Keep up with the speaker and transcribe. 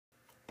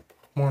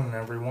Morning,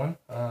 everyone.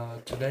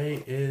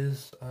 Today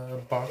is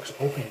box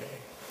open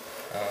day.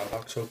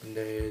 Box open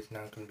day is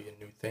now going to be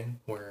a new thing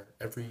where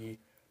every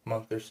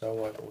month or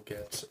so I will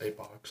get a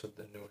box of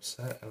the newest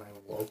set and I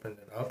will open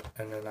it up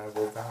and then I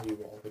will value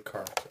all the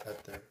cards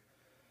at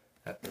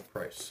their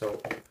price.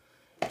 So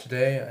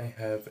today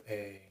I have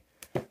a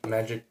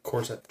Magic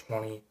Core Set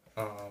 20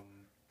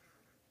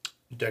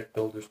 deck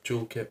builders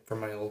toolkit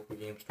from my local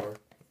game store,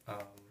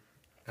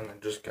 and I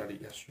just got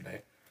it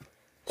yesterday.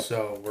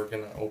 So we're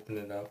going to open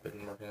it up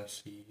and we're going to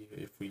see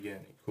if we get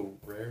any cool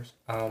rares.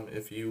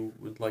 If you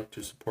would like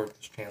to support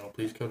this channel,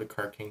 please go to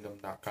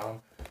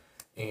cardkingdom.com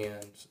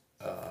and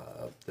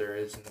there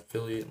is an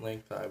affiliate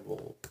link that I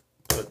will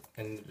put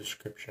in the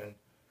description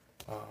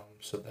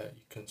so that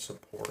you can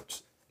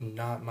support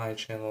not my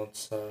channel,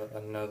 it's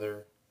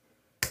another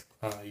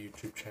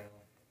YouTube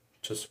channel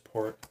to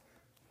support.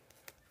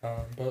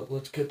 But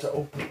let's get to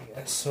opening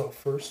it. So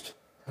first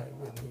I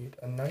will need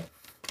a knife.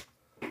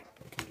 I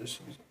can just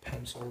use a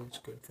pencil, it's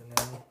good for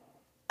now.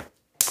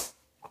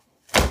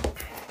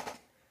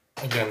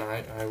 Again,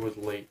 I was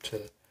late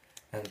to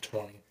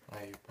M20.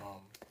 I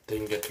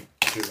didn't get to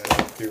do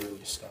any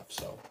pre-release stuff,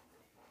 so.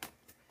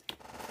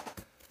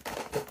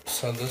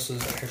 So this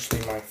is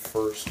actually my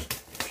first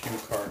few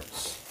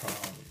cards.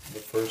 The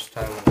first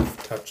time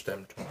I've touched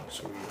M20.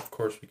 So of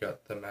course we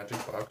got the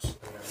Magic Box,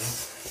 and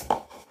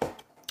then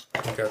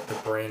we got the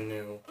brand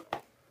new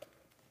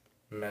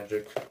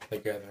Magic the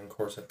Gathering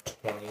Core Set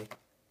 20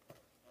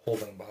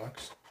 holding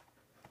box.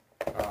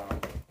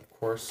 Of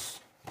course,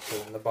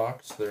 in the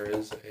box there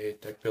is a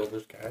deck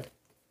builder's guide,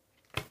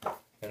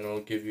 and it'll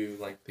give you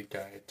like the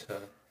guide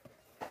to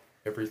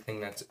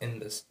everything that's in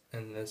this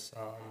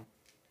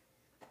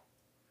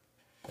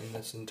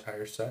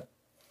entire set.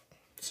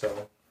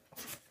 So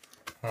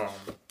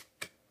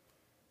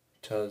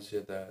tells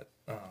you that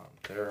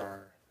there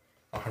are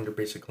 100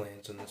 basic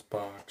lands in this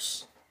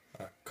box,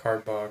 a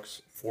card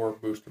box, 4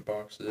 booster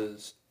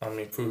boxes,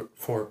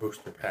 4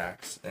 booster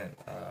packs, and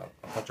a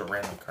bunch of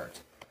random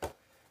cards.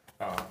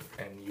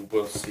 And you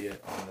will see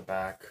it on the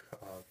back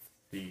of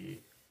the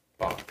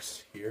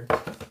box here.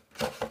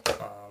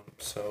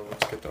 So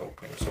let's get to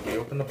opening. So we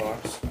open the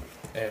box,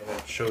 and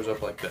it shows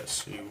up like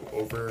this. You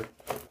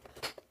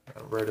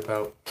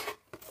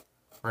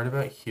right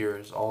about here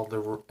is all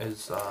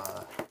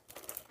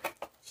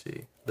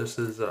see, this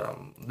is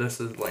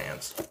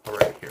lands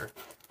right here.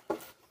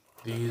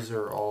 These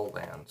are all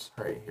lands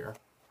right here,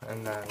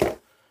 and then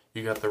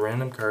you got the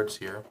random cards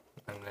here,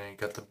 and then you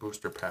got the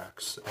booster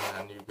packs,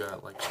 and then you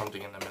got like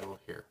something in the middle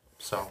here.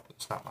 So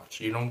it's not much.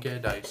 You don't get a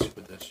dice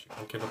with this. You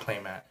don't get a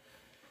playmat.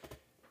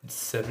 It's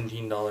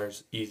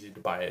 $17 easy to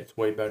buy it. It's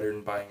way better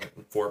than buying it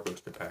in 4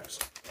 booster packs.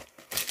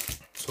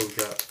 So we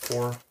got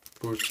 4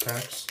 booster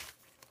packs.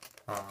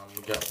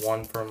 We got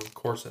 1 from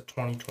Core Set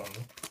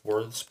 2020, War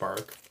of the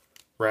Spark,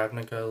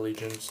 Ravnica,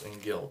 Allegiance, and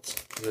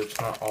Guilds. It's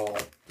not all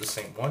the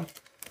same one,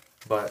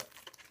 but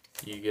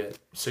you get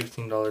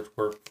 $16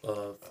 worth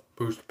of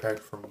booster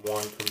packs from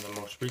the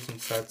most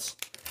recent sets.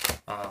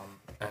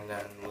 And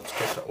then let's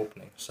get to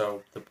opening.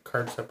 So the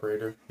card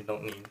separator you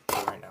don't need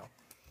for right now.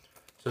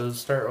 So let's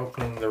start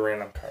opening the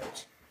random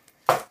cards.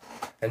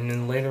 And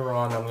then later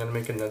on I'm going to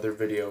make another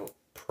video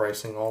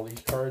pricing all these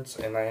cards,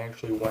 and I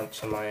actually went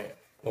to my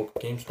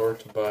local game store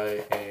to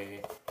buy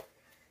a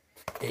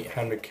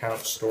 800 count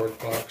storage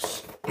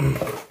box.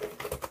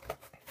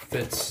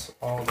 Fits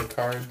all the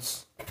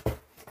cards.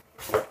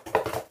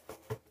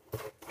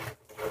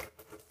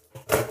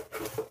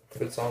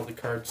 Fits all the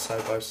cards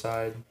side by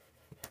side,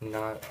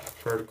 not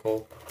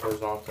vertical,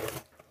 horizontal.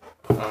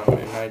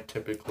 And I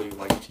typically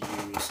like to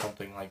use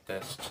something like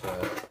this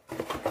to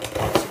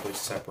possibly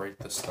separate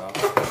the stuff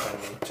if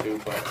I need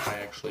to, but I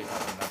actually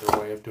have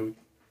another way of doing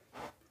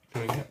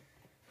it.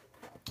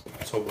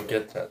 So we'll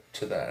get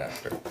to that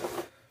after.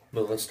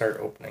 But let's start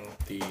opening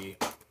the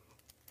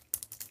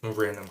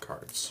random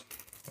cards.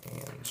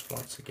 And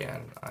once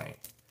again, I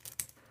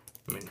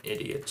am an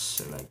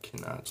idiot and I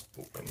cannot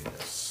open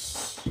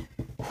this.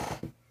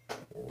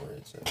 Where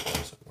is it?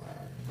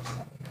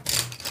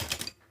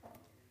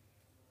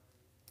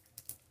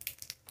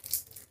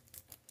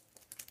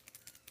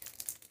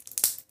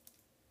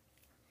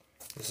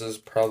 This is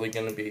probably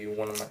going to be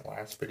one of my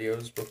last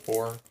videos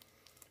before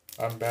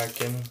I'm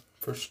back in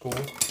for school,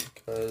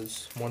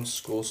 because once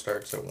school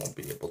starts I won't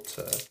be able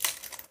to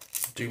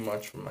do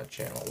much for my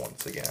channel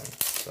once again.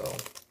 So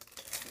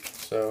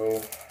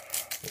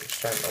we're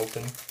starting to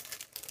open.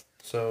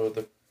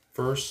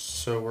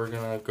 So we're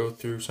going to go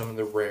through some of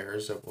the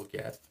rares that we'll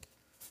get,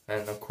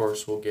 and of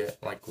course we'll get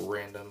like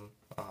random,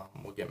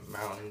 we'll get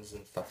mountains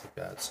and stuff like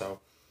that. So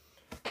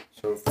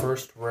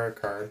first rare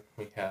card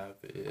we have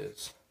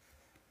is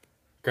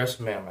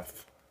Aggressive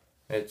Mammoth.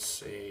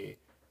 It's a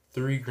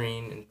 3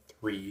 green and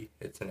 3.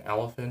 It's an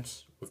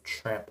elephant with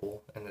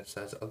trample, and it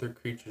says other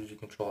creatures you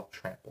control have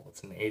trample.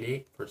 It's an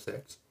 8/8 for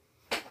 6.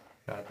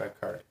 Not a bad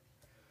card.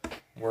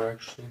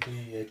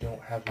 I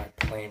don't have my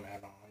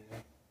playmat on.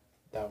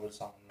 That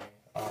was on me.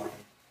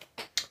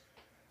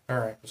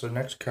 Alright, so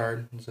next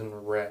card is in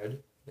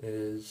red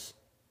is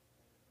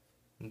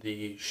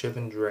the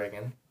Shivan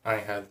Dragon. I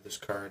have this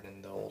card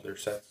in the older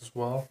sets as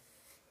well.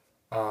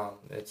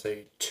 It's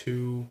a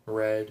 2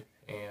 red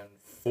and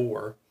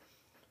 4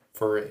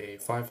 for a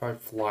 5/5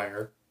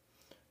 flyer,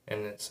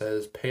 and it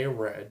says pay a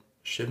red.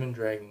 Shivan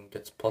Dragon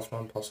gets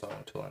 +1/+0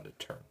 until end of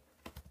turn.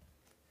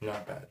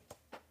 Not bad.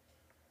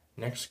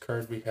 Next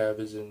card we have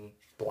is in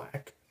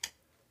black,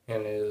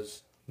 and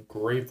is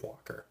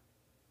Gravewalker.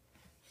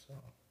 So,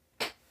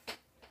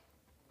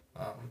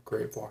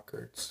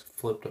 Gravewalker. It's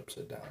flipped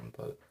upside down,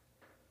 but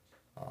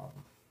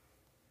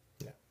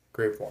yeah,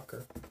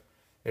 Gravewalker.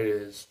 It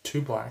is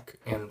 2 black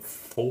and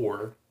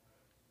 4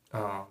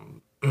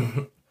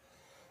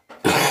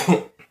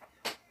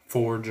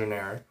 4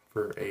 generic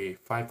for a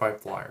 5/5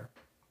 flyer.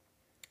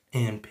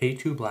 And pay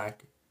 2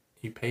 black.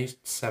 He pays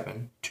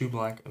 7, 2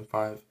 black and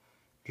 5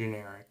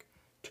 generic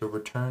to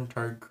return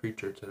target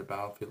creature to the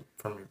battlefield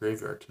from your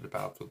graveyard to the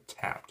battlefield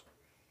tapped.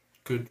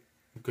 Good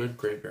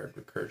graveyard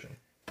recursion.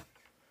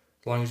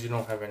 As long as you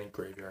don't have any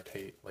graveyard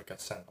hate, like a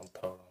Sentinel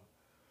Totem,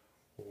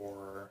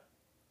 or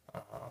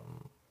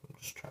I'm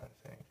just trying to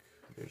think.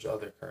 There's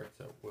other cards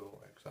that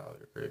will exile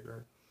your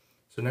graveyard.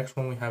 So next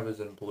one we have is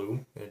in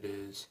blue. It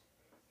is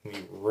the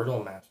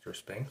Riddlemaster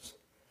Sphinx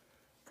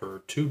for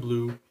 2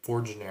 blue,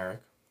 4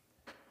 generic.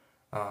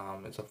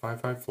 It's a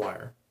 5/5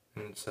 flyer,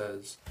 and it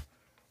says,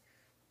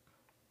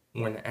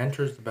 when it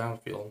enters the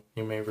battlefield,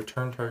 you may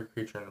return target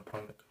creature an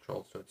opponent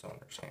controls to its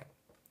owner's hand.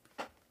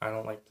 I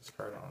don't like this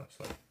card,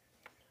 honestly,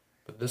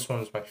 but this one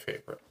is my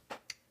favorite.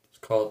 It's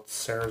called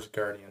Sarah's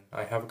Guardian.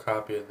 I have a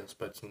copy of this,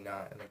 but it's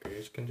not in the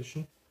greatest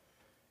condition.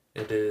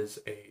 It's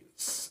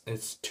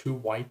 2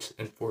 white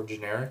and 4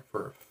 generic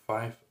for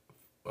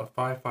a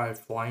 5/5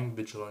 flying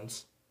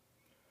vigilance.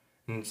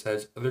 And it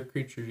says other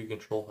creatures you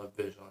control have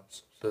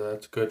vigilance. So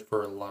that's good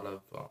for a lot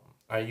of,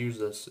 I use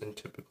this in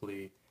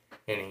typically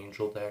an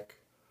angel deck,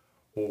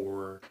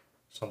 or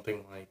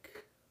something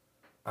like,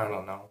 I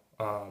don't know,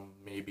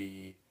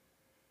 maybe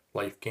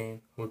life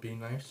gain would be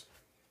nice.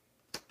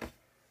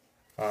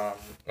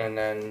 And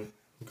then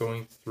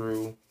going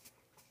through,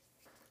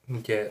 you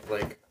get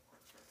like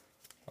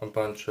a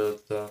bunch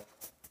of the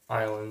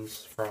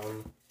islands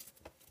from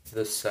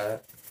this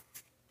set.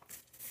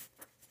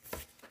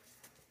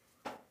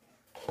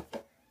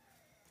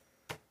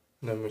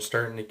 Then we're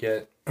starting to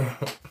get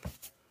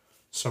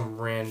some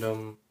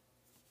random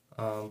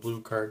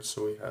blue cards.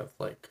 So we have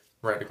like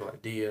Radical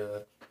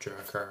Idea, draw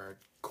a card,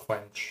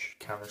 Quench,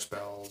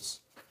 Counterspells.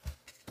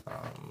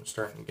 We're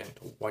starting to get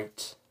into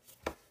white.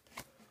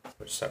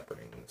 We're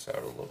separating this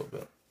out a little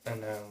bit.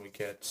 And then we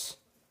get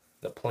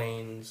the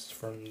planes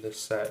from this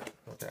set.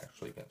 We're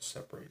actually going to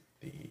separate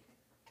the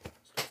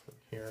stuff over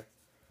here.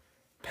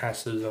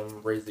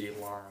 Passism, Raise the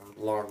Alarm,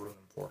 Law Rune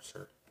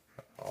Enforcer.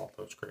 All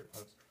those great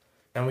ones.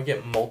 And we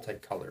get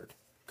multicolored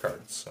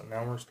cards. So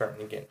now we're starting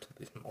to get into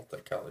these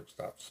multicolored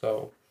stuff.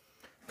 So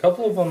a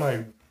couple of them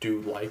I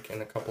do like,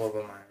 and a couple of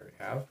them I already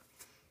have.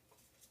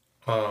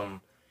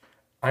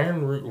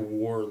 Ironroot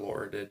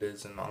Warlord. It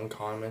is an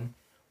uncommon.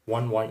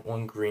 1 white,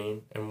 1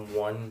 green, and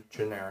 1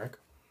 generic.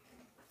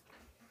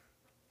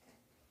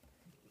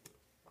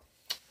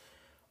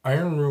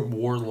 Ironroot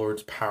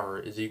Warlord's power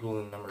is equal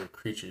to the number of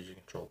creatures you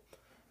control.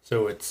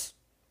 So it's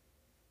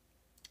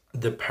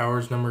the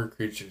power's number of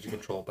creatures you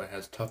control, but it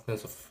has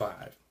toughness of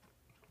 5.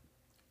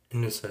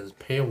 And it says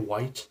pay a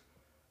white,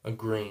 a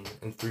green,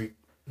 and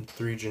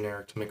 3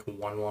 generic to make a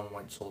 1/1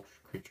 white soldier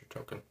creature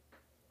token.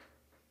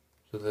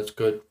 So that's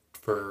good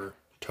for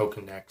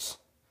token decks,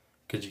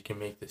 because you can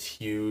make this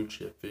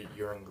huge. If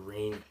you're in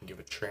green, you can give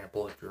it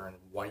trample. If you're in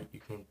white, you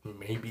can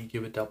maybe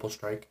give it double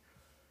strike,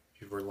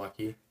 if you were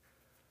lucky.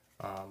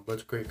 But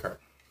it's a great card.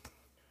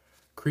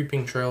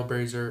 Creeping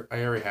Trailblazer,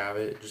 I already have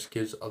it. It just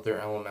gives other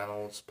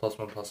elementals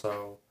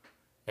 +1/+0,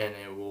 and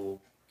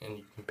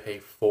you can pay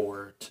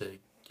 4 to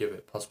give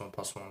it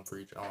 +1/+1 for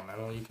each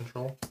elemental you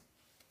control.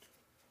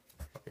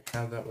 I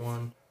have that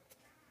one.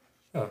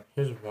 Oh,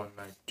 here's one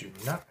I do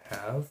not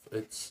have.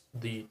 It's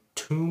the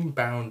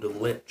Tombbound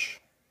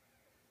Lich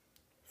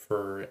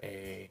for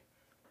a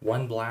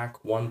 1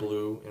 black, 1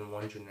 blue, and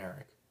 1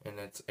 generic. And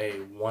it's a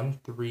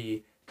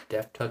 1/3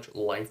 Death Touch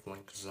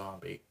Lifelink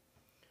zombie.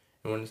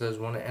 And when it says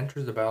when it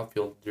enters the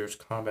battlefield, there's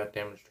combat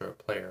damage to a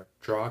player.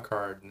 Draw a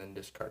card and then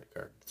discard a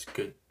card. It's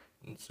good.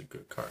 It's a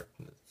good card.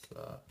 It's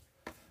a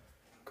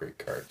great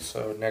card.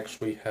 So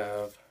next we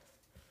have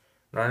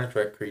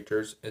non-effect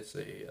creatures. It's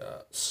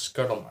a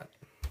Scuttlemutt.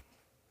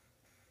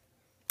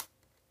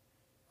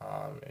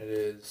 It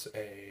is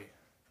a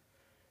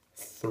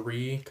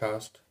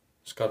 3-cost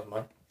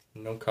Scuttlemutt,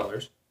 no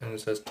colors, and it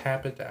says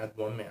tap it to add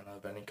 1 mana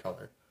of any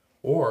color.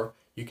 Or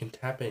you can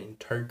tap it and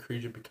target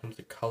creature becomes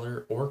a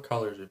color or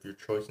colors of your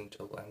choice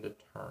until the end of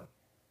turn.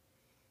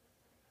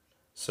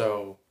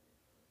 So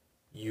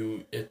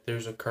if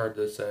there's a card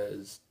that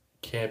says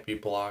can't be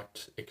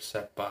blocked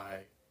except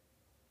by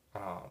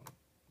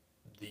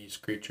these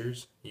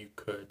creatures, you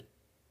could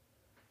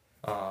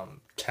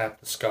tap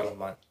the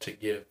Scuttlemutt to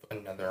give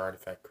another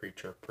artifact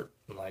creature,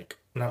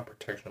 not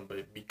protection, but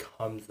it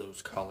becomes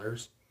those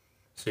colors.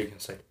 So you can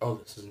say, oh,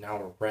 this is now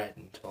a red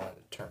until end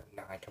of turn.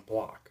 Now I can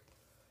block.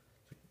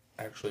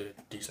 actually a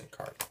decent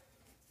card.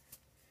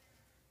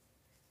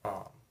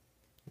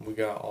 We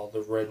got all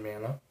the red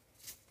mana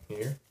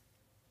here.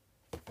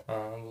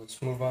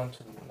 Let's move on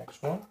to the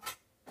next one.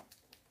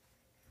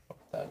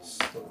 That's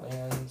the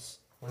lands.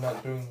 We're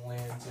not doing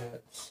lands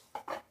yet.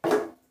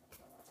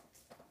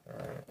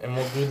 Alright, and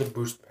we'll do the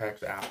booster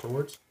packs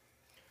afterwards.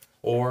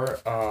 Or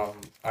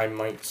I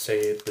might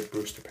save the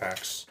booster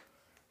packs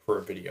for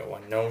a video.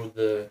 I know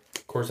the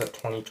Corset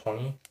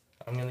 2020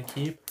 I'm going to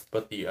keep,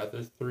 but the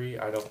other three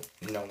I don't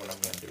know what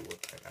I'm going to do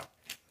with right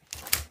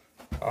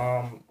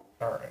now.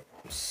 Alright,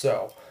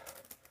 so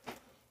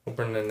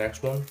open the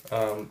next one.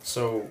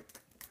 So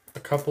a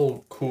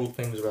couple cool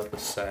things about the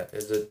set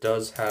is it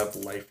does have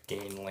life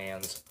gain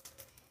lands.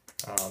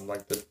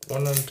 Like the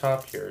one on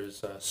top here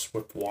is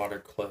Swift Water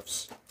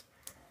Cliffs.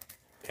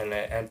 And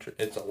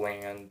it's a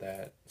land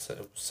that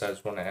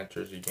says when it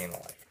enters you gain a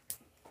life.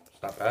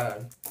 It's not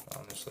bad,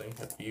 honestly.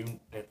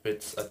 If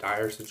it's a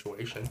dire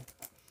situation,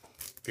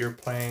 if you're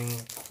playing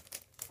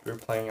I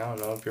don't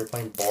know, if you're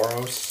playing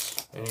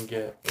Boros and you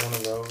get one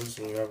of those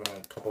and you have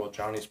a couple of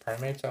Johnny's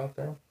Primates out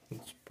there,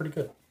 it's pretty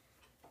good.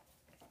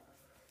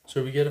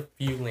 So we get a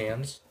few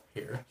lands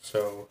here.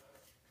 So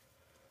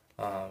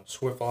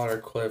Swiftwater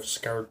Cliffs,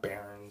 Scoured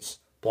Barrens,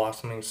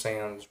 Blossoming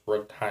Sands,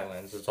 Rugged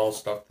Highlands. It's all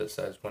stuff that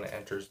says when it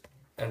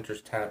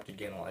enters tapped to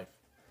gain a life.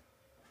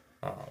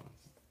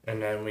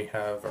 And then we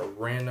have our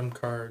random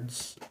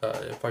cards.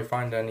 If I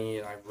find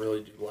any I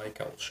really do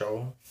like, I'll show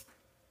them.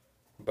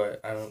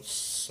 But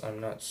I'm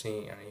not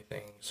seeing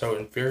anything. So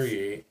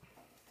Infuriate,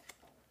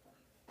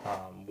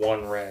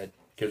 1 red,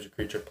 gives a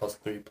creature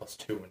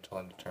 +3/+2 until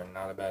end of turn.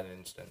 Not a bad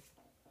instant.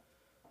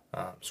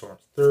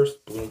 Storm's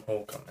Thirst,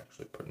 Bloomhulk. I'm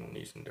actually putting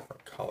these in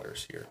different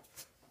colors here.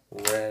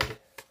 Red,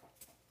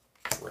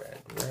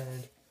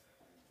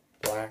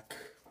 black,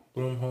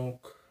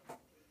 Bloomhulk,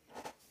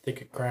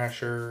 Thicket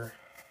Crasher.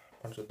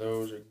 A bunch of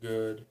those are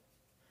good.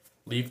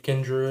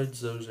 Leafkin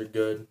Druids, those are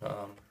good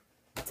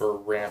for a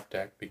ramp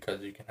deck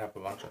because you can have a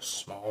bunch of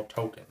small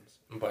tokens,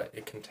 but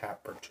it can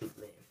tap for 2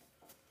 green.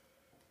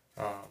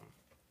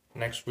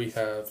 Next we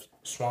have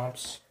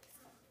Swamps.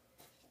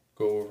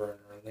 Go over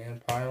in our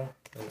land pile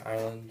and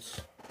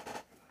islands.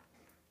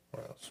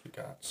 What else we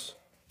got?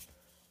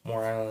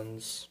 More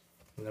islands,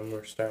 and then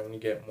we're starting to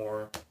get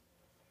more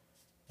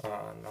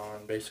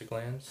non-basic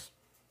lands.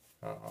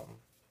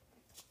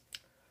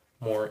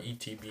 More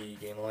ETB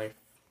gain life.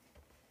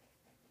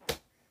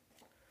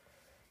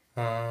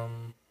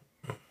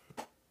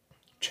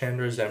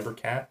 Chandra's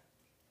Embercat.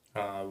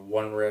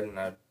 1 red and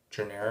a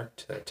generic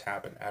to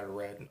tap and add a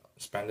red.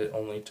 Spend it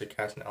only to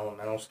cast an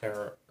elemental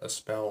snare, a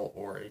spell,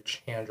 or a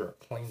Chandra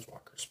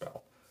Planeswalker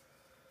spell.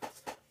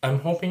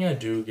 I'm hoping I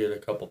do get a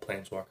couple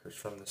Planeswalkers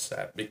from this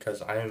set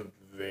because I am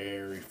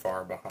very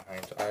far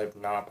behind. I have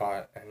not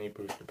bought any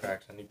booster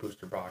packs, any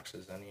booster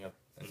boxes,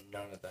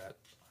 none of that.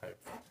 I've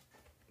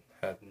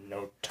had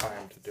no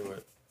time to do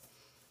it.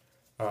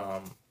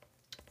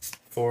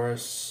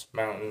 Forests,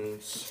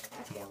 mountains,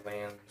 more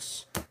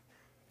lands.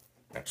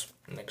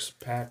 Next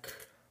pack.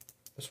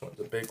 This one's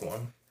a big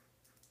one.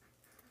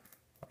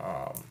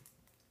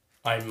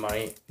 I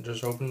might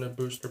just open the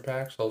booster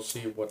packs. I'll see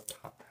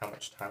how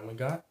much time we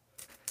got.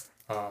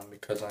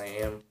 Because I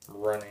am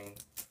running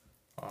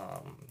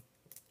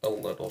a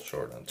little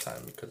short on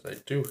time because I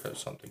do have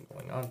something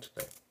going on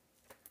today.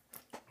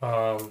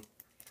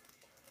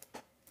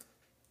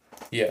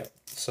 Yeah,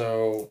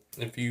 so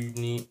if you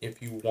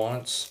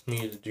want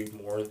me to do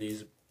more of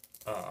these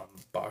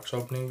box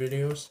opening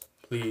videos,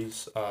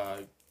 please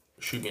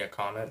shoot me a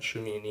comment,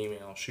 shoot me an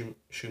email, shoot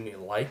me a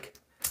like,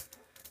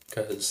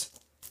 because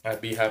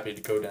I'd be happy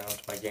to go down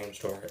to my game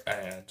store,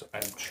 and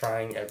I'm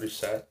trying every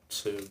set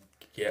to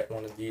get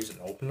one of these and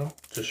open them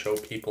to show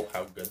people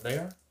how good they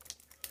are.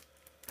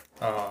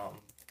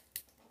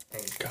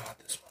 And God,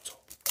 this one's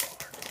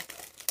hard.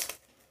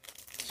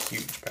 It's a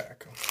huge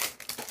pack.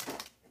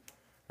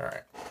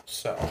 Alright,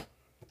 so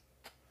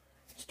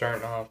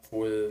starting off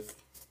with,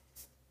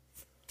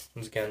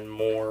 once again,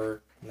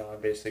 more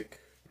non-basic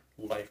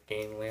life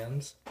gain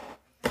lands.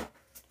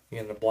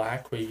 In the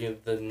black, we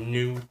get the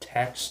new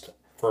text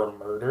for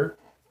murder.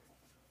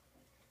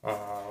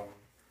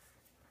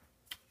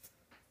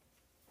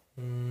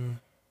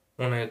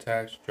 When it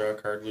attacks, draw a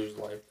card, lose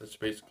life. That's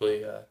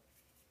basically a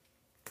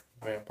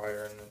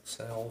vampire in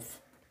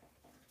itself.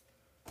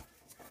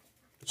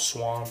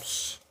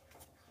 Swamps,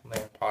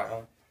 land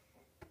pile.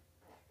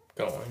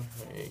 Going.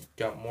 We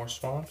got more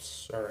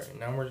swamps. Alright,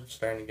 now we're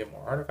starting to get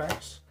more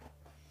artifacts.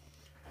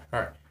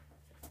 Alright.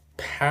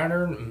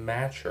 Pattern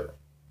Matcher.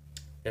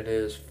 It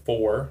is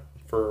 4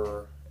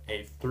 for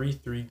a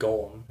 3/3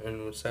 golem,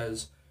 and it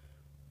says,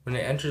 when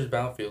it enters the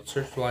battlefield,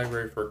 search the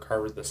library for a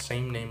card with the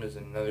same name as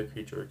another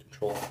creature you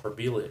control,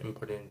 reveal it and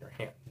put it in your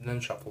hand, and then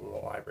shuffle the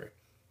library.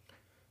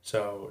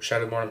 So,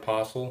 Shadowborn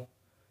Apostle,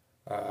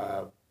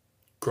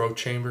 Growth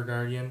Chamber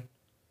Guardian,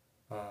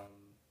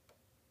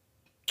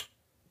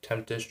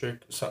 Temp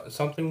District,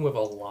 something with a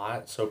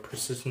lot, so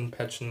Persistent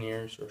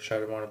Pensioners or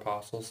Shadowborn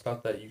Apostle,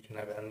 stuff that you can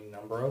have any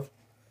number of.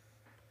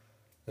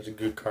 That's a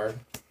good card.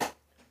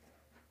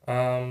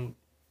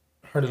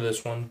 heard of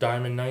this one,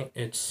 Diamond Knight.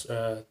 It's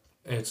a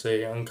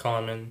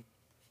uncommon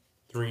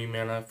 3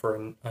 mana for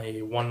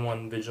a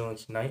 1/1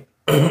 Vigilance Knight.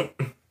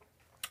 It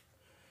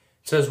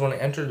says when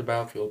it enters the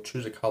battlefield,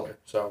 choose a color,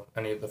 so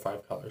any of the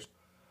 5 colors.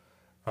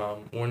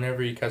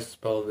 Whenever you cast a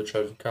spell of the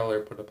chosen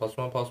color, put a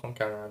 +1/+1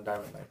 counter on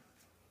Diamond Knight.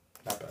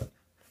 Not bad.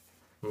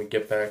 Let me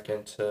get back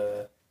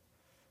into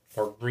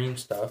more green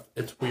stuff.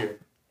 It's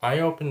weird. I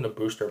opened a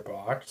booster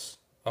box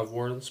of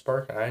War of the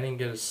Spark, and I didn't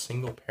get a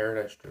single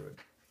Paradise Druid.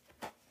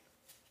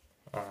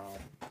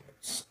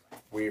 It's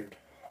weird,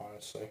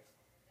 honestly.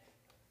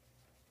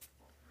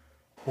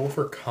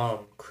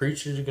 Overcome.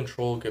 Creatures you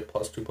control get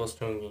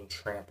 +2/+2 and gain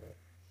trample.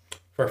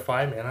 For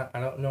 5 mana, I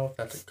don't know if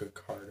that's a good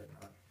card or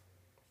not.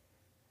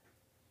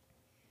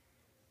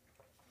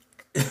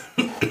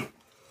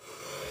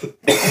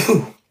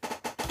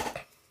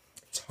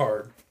 It's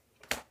hard.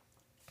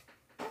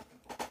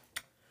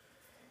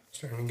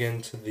 Starting to get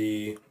into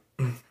the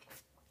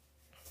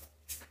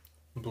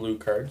blue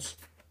cards.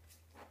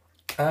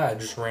 I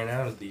just ran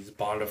out of these.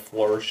 Bond of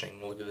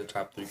Flourishing. Look at the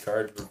top 3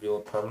 cards. Reveal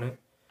a permanent.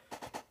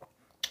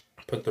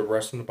 Put the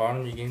rest in the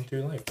bottom, you gain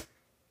 3 life.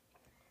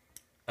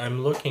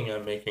 I'm looking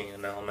at making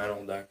an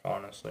elemental deck,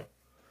 honestly.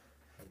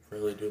 I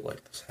really do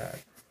like this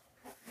hat.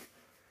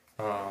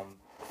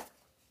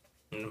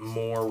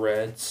 More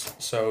reds.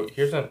 So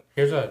here's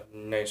a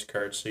nice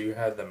card. So you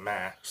have the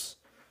Max.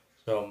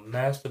 So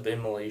Massive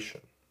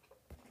Immolation.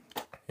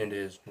 It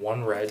is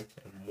 1 red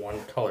and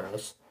 1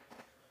 colorless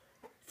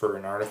for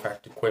an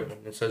artifact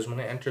equipment. It says when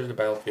it enters the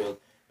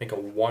battlefield, make a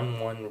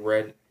 1/1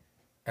 red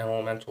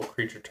elemental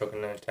creature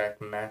token and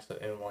attack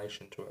Massive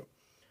Immolation to it.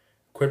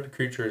 Equip the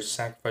creature,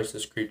 sacrifice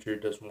this creature,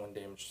 does 1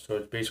 damage. So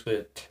it's basically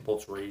a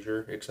Tibalt's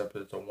Razor, except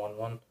it's a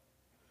 1/1.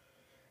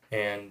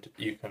 And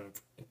you can,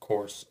 of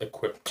course,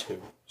 equip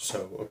 2.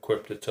 So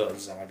equip it to a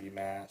zombie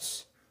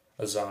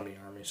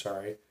army, a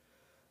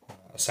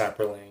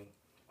sapperling,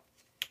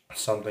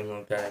 something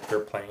like that if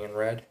you're playing in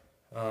red.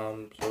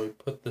 So we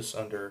put this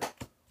under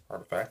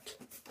artifact.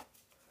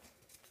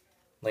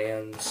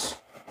 Lands.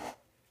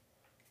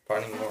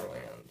 Finding more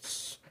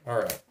lands.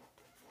 Alright.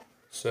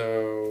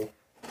 So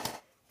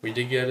we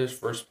did get his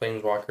first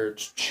Planeswalker.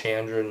 It's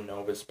Chandra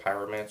Novus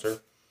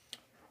Pyromancer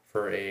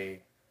for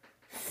a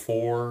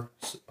 4.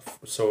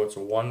 So it's a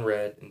 1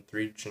 red and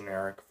 3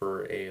 generic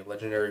for a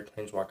legendary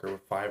Planeswalker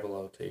with 5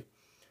 ability.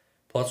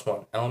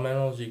 +1.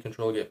 Elementals you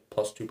control get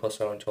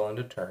 +2/+0 until end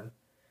of turn.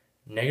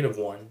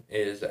 -1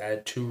 is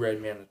add 2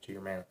 red mana to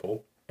your mana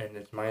pool. And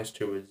its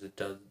 -2 is it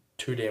does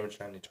 2 damage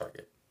to any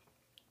target.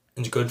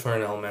 It's good for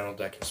an elemental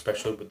deck,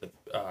 especially with the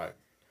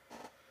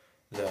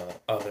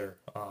other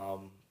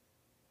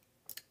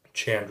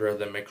Chandra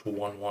that makes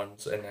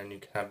 1/1s, and then you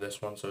can have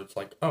this one, so it's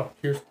like, oh,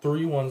 here's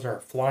 3 ones that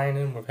are flying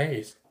in with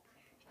haste,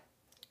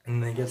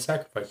 and they get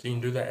sacrificed. You can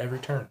do that every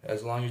turn,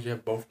 as long as you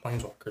have both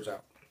Planeswalkers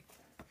out.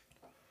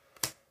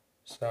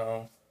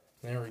 So,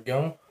 there we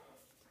go.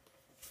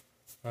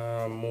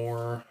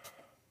 More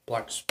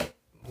black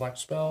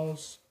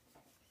spells.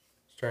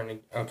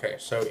 Okay,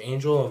 so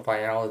Angel of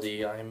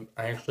Viality. I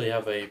actually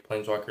have a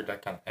Planeswalker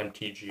deck on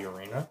MTG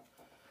Arena.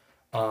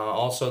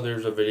 Also,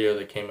 there's a video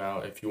that came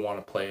out if you want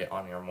to play it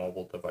on your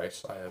mobile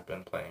device. I have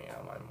been playing it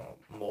on my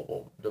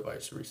mobile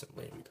device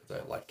recently because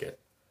I like it.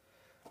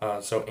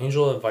 So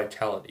Angel of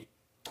Vitality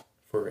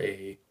for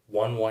a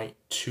 1 white,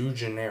 2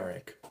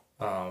 generic,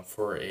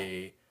 for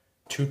a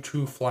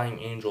 2/2 flying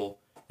angel.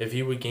 If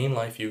you would gain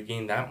life, you would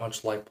gain that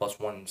much life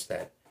 +1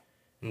 instead.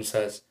 And it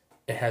says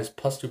it has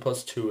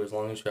 +2/+2 as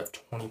long as you have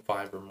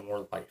 25 or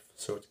more life.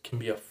 So it can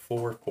be a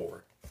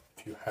 4/4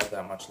 if you have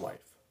that much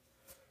life.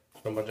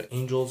 So a bunch of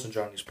angels and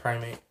Johnny's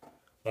Primate.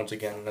 Once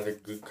again, another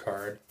good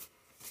card.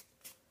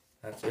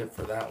 That's it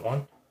for that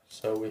one.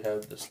 So we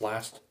have this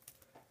last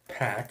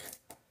pack.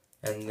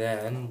 And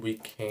then we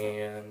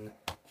can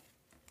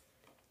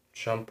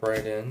jump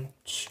right in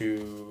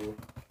to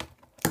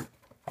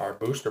our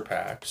booster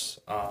packs.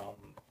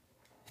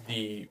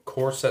 The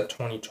core set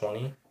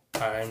 2020.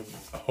 I'm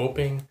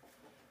hoping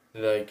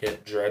that I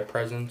get Dread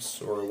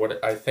Presence, or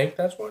what I think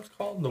that's what it's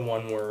called. The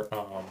one where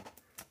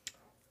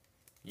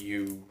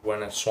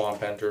when a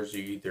swamp enters,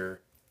 you either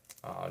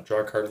draw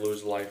a card,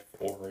 lose life,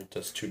 or it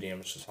does 2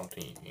 damage to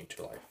something, you gain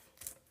 2 life.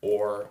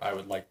 Or I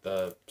would like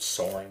the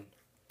Sorin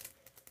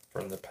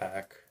from the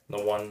pack.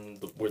 The one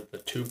with the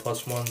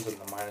 2+1s and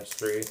the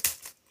 -3.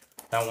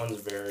 That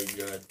one's very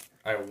good.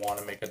 I want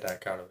to make a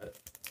deck out of it.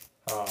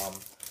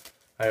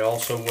 I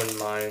also wouldn't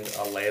mind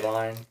a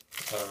Leyline,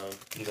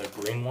 the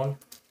green one.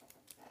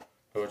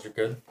 Those are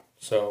good.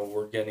 So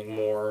we're getting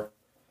more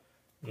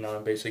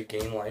non-basic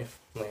gain life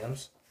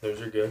lands.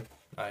 Those are good.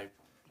 I've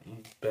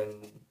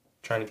been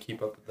trying to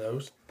keep up with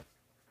those.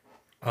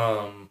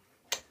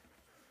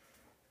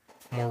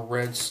 More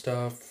red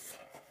stuff.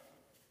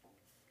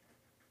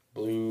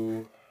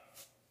 Blue.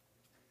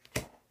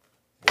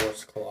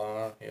 Boar's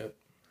Claw. Yep.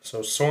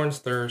 So Sorin's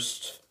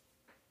Thirst.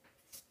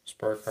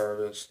 Spark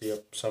Harvest.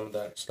 Yep. Some of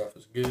that stuff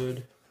is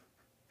good.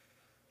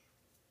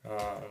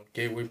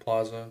 Gateway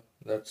Plaza.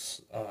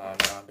 That's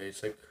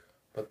non-basic.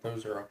 But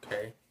those are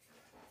okay.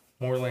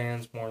 More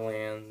lands.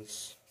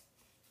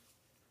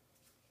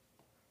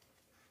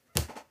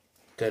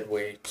 Dead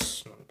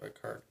Weights, not a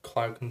bad card.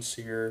 Cloud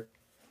Concealer,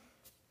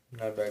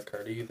 not a bad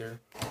card either.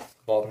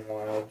 Evolving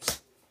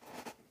Wilds.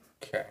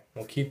 Okay,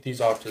 we'll keep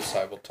these off to the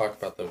side. We'll talk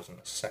about those in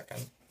a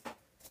second.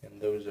 And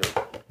those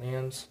are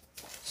lands.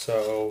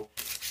 So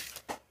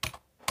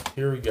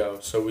here we go.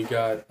 So we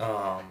got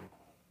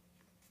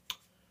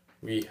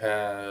we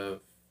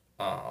have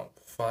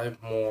 5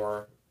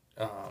 more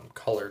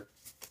colored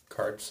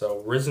cards.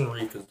 So Risen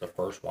Reef is the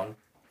first one.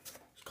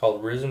 It's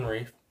called Risen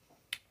Reef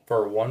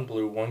for 1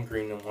 blue, 1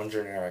 green, and 1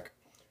 generic.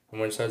 And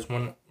when it says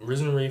when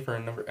Risen Reef or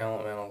another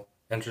elemental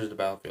enters the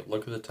battlefield,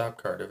 look at the top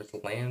card. If it's a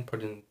land,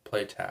 put in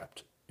play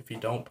tapped. If you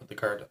don't, put the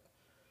card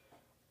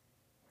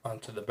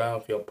onto the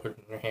battlefield, put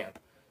it in your hand.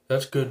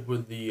 That's good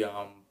with the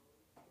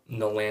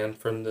land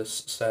from this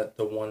set,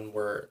 the one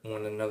where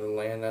when another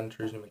land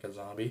enters, you make a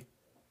zombie.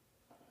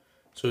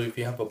 So if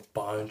you have a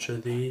bunch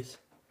of these,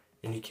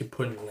 and you keep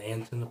putting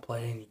lands into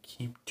play, and you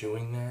keep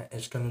doing that,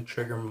 it's going to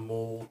trigger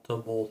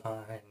multiple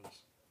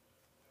times.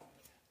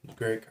 It's a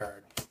great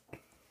card.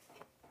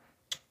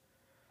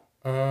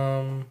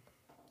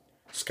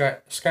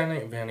 Sky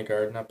Knight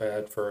Vanguard, not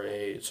bad for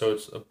a, so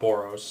it's a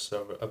Boros,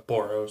 so a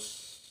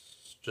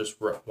Boros,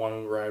 just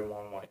 1 red,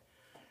 1 white,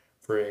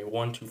 for a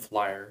 1/2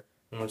 flyer,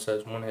 and when it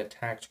says when it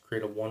attacks,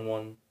 create a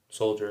 1/1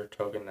 soldier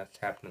token that's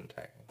tapped and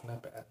attacking.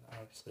 Not bad,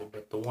 honestly,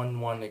 but the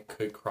 1/1, it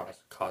could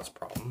cause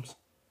problems.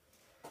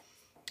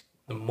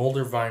 The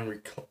Molder Vine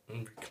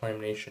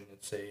Reclamation,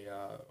 it's a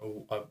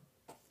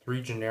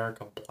 3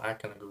 generic, a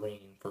black, and a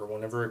green, for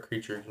whenever a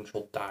creature you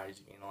control dies,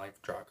 you gain a life,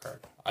 draw a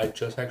card. I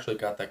just actually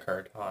got that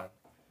card on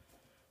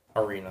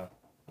Arena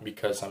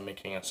because I'm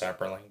making a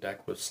Saproling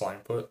deck with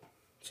Slimefoot,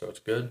 so it's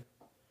good.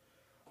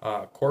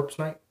 Corpse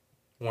Knight,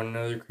 when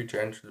another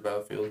creature enters the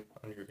battlefield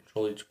under your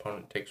control, each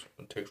opponent takes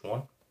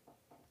 1.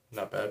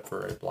 Not bad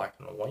for a black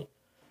and a white.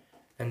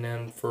 And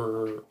then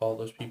for all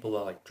those people that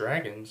like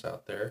dragons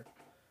out there,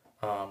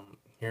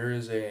 here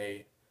is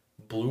a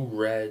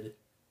blue-red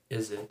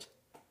Izzet,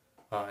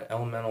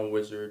 elemental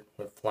wizard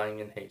with flying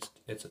and haste.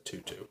 It's a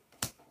 2/2.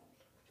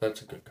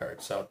 That's a good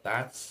card. So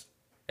that's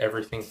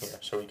everything here.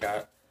 So we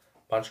got a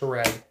bunch of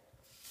red,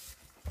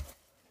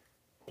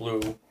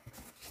 blue,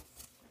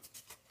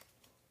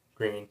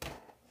 green,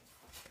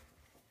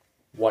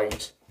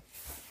 white,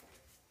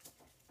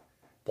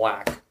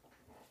 black,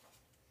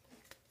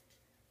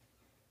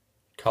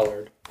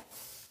 colored,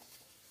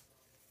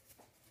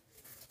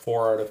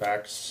 4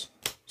 artifacts,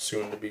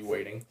 soon to be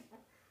waiting.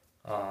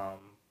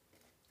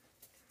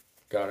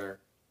 Got our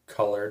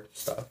colored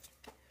stuff.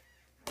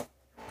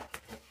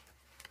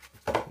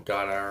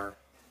 Got our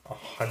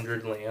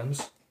 100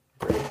 lands.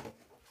 Great.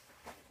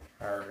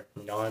 Our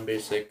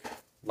non-basic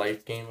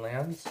life gain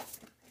lands.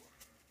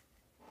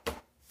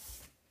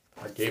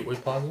 Our Gateway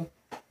Plaza.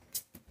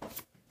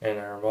 And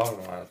our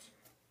Evolving Wilds.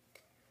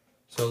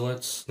 So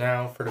let's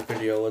now, for the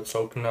video, let's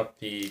open up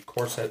the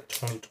Core Set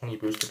 2020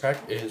 Booster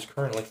Pack. It is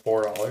currently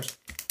 $4.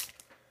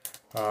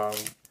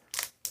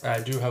 I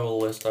do have a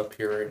list up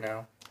here right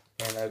now,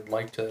 and I'd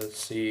like to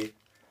see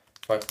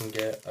if I can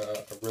get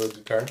a really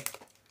good card.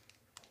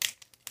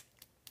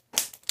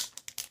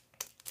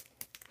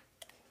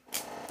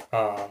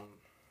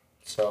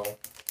 So,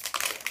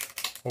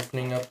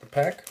 opening up the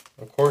pack.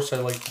 Of course, I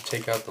like to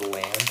take out the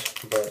land,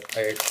 but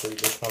I actually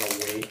just want to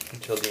wait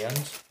until the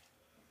end.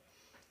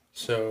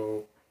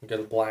 So, we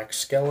got a Black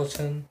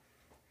Skeleton,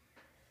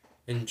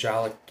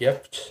 Angelic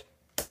Gift,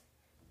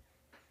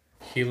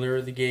 Healer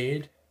of the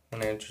Gade,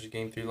 when it enters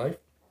game 3 life,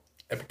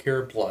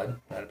 Epicure of Blood,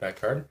 not a bad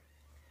card,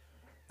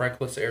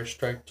 Reckless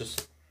Airstrike,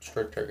 just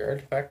destroy target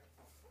artifact.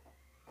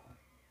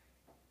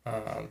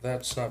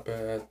 That's not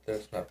bad,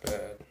 that's not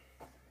bad,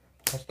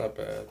 that's not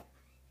bad.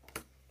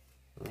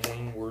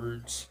 Wing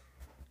Words,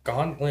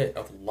 Gauntlet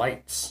of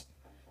Lights,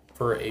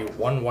 for a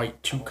 1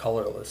 white, 2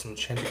 colorless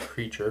enchanted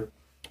creature,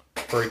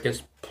 where it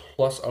gets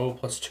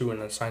 +0/+2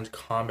 and assigns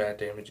combat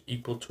damage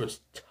equal to its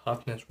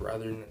toughness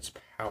rather than its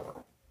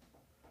power.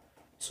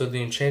 So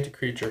the enchanted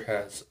creature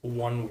has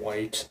 1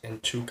 white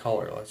and 2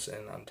 colorless,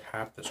 and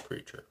untap this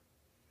creature.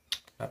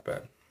 Not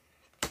bad.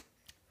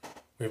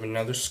 We have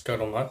another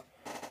Scuttlenut.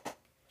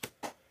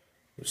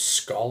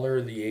 Scholar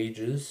of the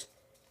Ages.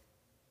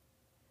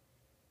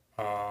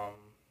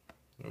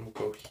 And we'll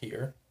go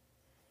here.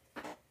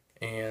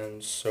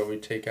 And so we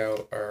take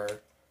out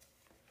our...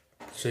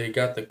 So you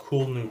got the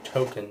cool new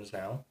tokens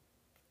now.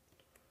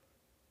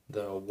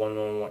 The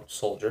 1/1 white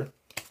soldier.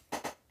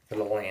 For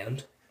the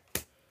land.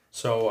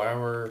 So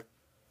our...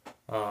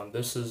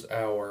 This is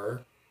our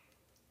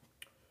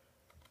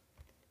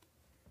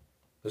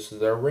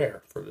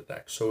rare for the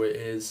deck. So it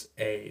is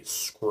a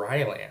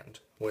Scryland,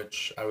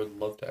 which I would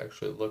love to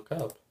actually look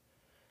up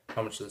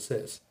how much this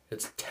is.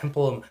 It's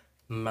Temple of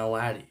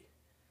Malady.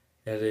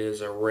 It is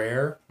a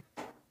rare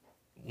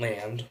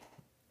land,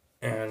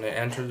 and it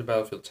enters the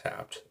battlefield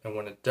tapped, and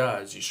when it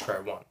does, you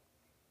scry 1.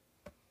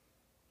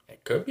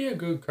 It could be a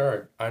good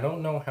card. I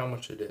don't know how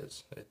much it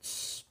is.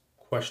 It's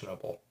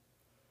questionable.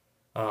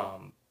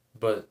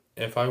 But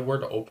if I were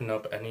to open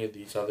up any of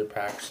these other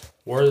packs,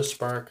 War of the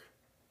Spark,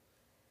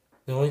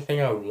 the only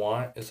thing I would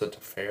want is a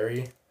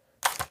Teferi.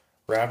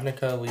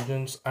 Ravnica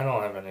Legions. I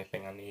don't have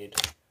anything I need.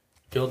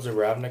 Guilds of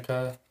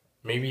Ravnica.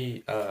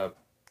 Maybe a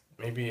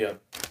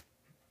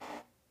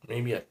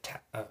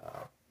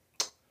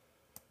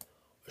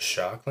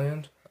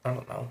Shockland. I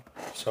don't know.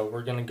 So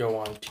we're gonna go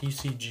on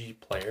TCG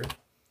Player.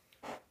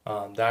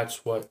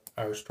 That's what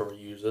our store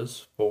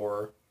uses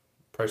for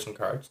pricing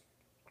cards.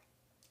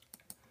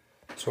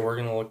 So we're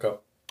gonna look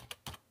up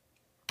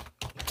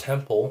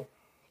Temple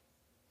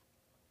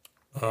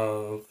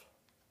of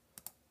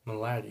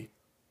Malady.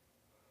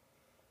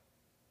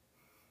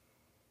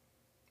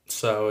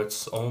 So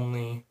it's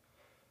only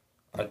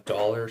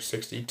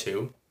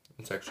 $1.62.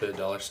 It's actually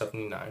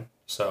 $1.79.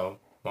 So,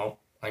 well,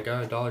 I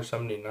got a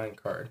 $1.79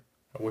 card.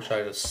 I wish I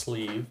had a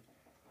sleeve,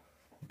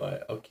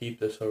 but I'll keep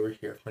this over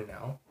here for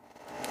now.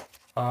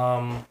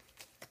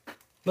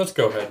 Let's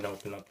go ahead and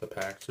open up the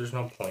packs. There's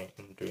no point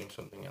in doing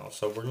something else.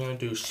 So we're gonna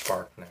do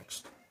Spark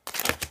next.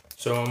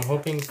 So I'm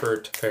hoping for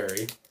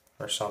Teferi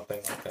or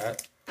something like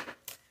that.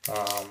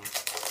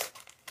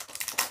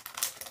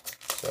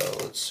 So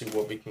let's see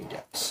what we can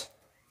get.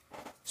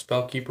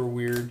 Spellkeeper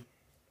Weird,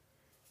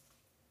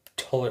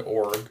 Tullet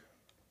Org,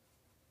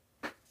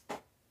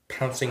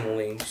 Pouncing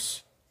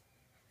Lynx,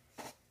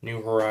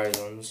 New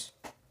Horizons,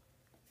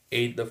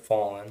 Aid the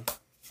Fallen,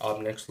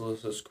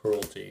 Obnixilus's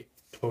Cruelty,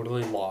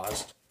 Totally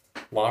Lost,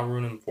 La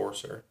Rune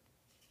Enforcer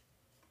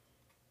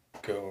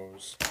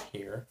goes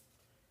here,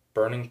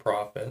 Burning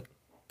Prophet,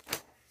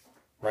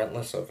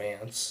 Relentless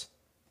Advance,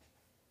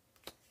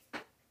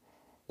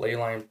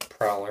 Leyline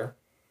Prowler,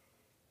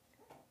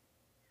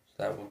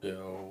 that will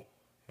go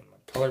in my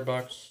color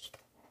box.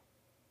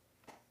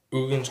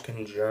 Ugin's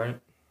Conjurant,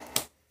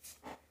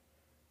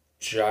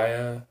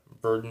 Jaya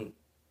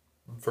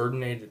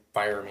Verdinated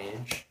Fire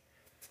Mage,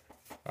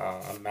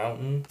 a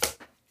Mountain,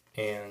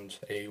 and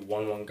a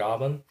 1/1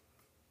 Goblin.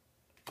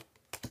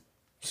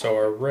 So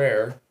our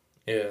rare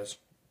is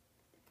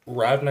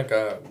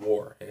Ravnica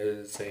War. It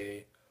is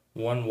a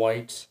 1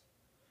 white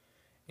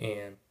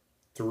and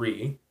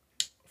 3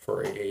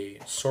 for a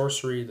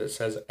sorcery that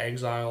says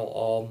exile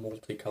all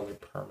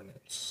multicolored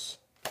permanents.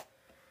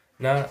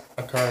 Not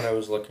a card I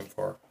was looking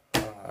for.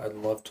 I'd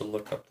love to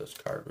look up this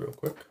card real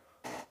quick.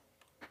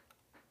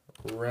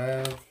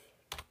 Ravnica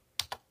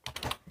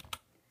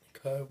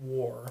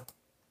War.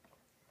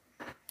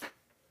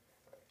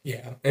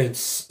 Yeah,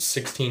 it's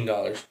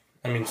 $16.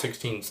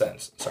 16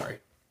 cents. Sorry.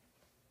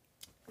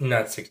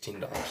 Not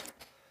 $16.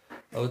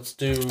 Let's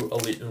do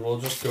Elite. We'll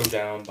just go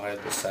down by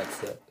the sets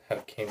that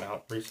have came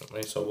out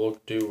recently. So we'll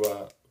do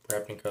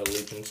Ravnica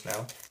Allegiance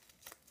now.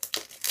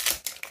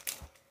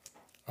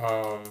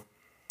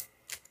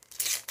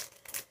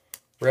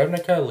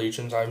 Ravnica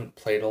Allegiance I haven't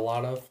played a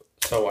lot of,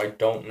 so I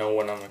don't know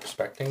what I'm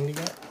expecting to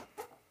get.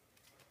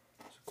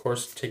 So of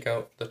course, take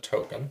out the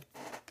token,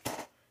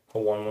 a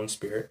 1/1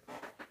 Spirit,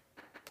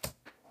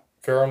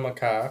 Pharaoh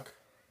Macaque,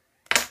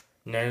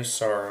 Night of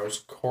Sorrows,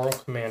 Coral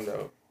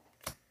Commando,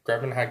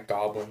 Grevenhag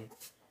Goblin,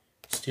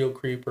 Steel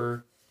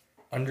Creeper,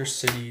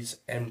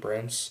 Undercity's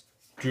Embrace,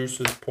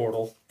 Druse's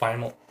Portal,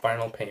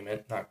 Final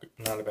Payment, not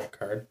a bad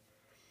card,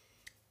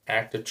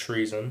 Act of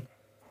Treason,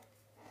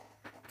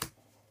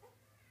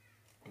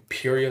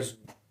 Imperious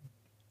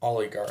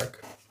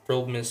Oligarch,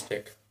 Frilled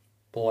Mystic,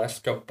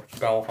 Baleska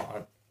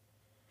Belhaunt,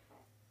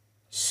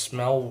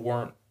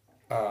 Smellworm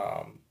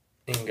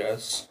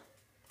Ingus,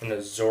 and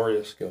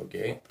Azoria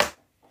Skillgate.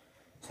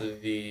 So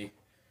the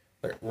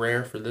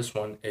rare for this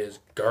one is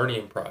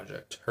Guardian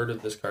Project. Heard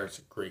of this card, it's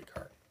a great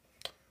card.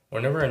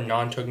 Whenever a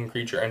non-token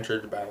creature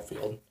enters the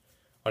battlefield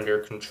under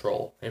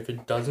control, if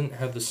it doesn't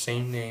have the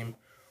same name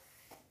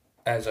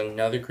as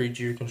another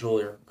creature you control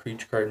or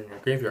creature card in your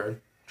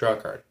graveyard, draw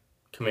a card.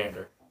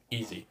 Commander.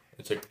 Easy.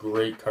 It's a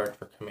great card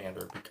for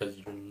Commander because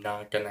you're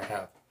not going to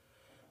have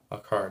a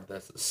card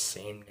that's the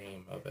same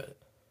name of it.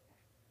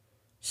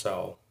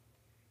 So,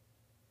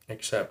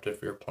 except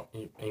if you're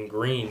in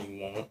green,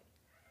 you won't.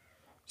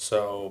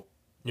 So,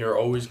 you're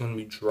always going to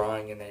be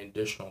drawing an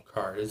additional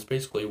card. It's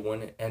basically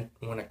when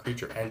a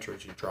creature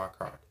enters, you draw a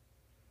card.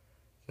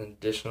 It's an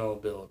additional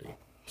ability.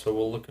 So,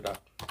 we'll look it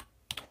up.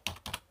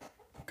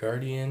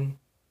 Guardian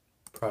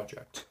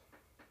Project.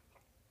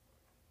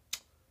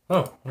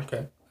 Oh,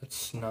 okay.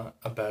 That's not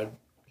a bad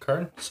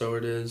card. So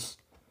it is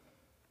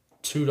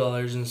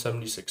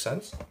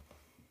 $2.76.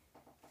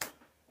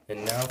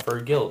 And now for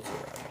Guilds of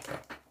Ravnica.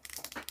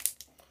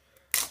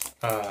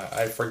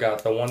 I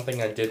forgot. The one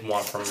thing I did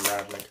want from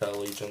Ravnica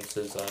Allegiance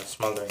is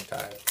Smothering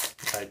Tide.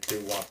 I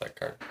do want that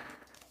card.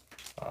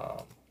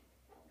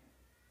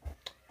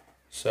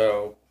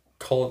 So,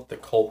 the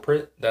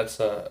Culprit. That's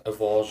a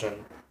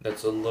Evulsion.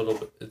 That's a little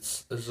bit.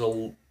 It's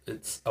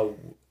a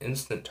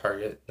instant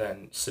target,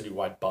 then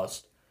Citywide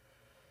Bust.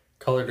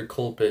 Color to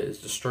Culprit is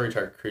destroy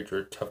target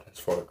creature, toughness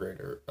 4 or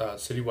greater.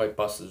 Citywide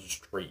Bust is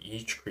destroy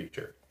each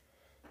creature.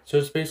 So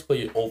it's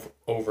basically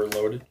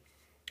overloaded.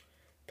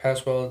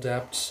 Passwell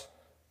Adept,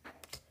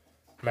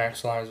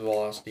 Maximize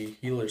Velocity,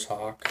 Healer's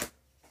Hawk,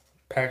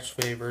 Pax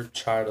Favor,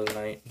 Child of the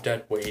Night,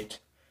 Dead Weight,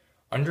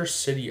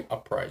 Undercity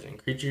Uprising.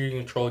 Creature you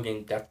control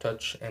gain Death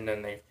Touch, and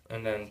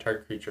then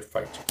target creature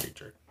fights a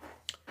creature.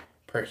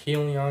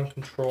 Perhelion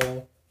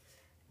Control,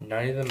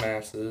 Knight of the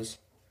Masses,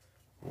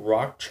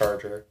 Rock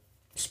Charger,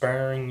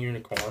 Spiraling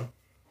Unicorn.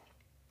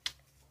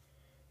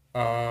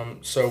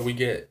 So we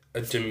get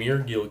a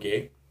Demir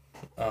Gilgate.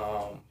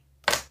 And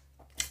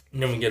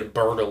then we get a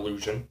Bird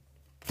Illusion.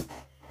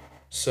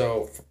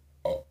 So,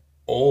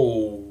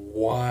 oh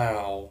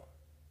wow.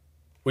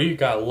 We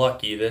got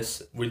lucky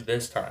this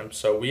time.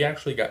 So we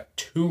actually got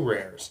 2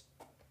 rares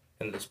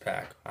in this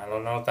pack. I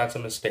don't know if that's a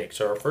mistake.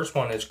 So our first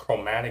one is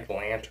Chromatic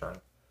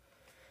Lantern.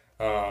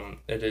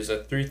 It is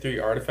a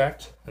 3/3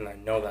 artifact, and I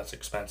know that's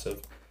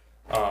expensive.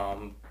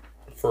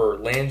 For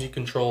lands you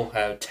control,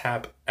 have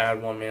tap,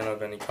 add 1 mana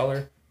of any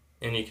color,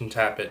 and you can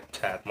tap it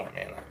to add more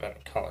mana of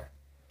any color.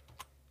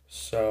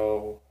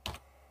 So,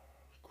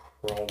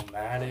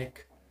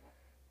 Chromatic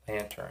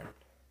Lantern.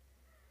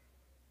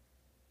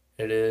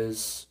 It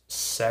is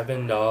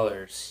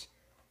 $7.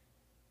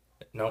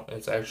 No,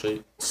 it's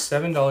actually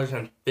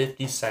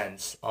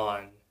 $7.50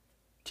 on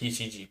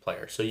TCG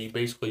Player. So you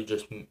basically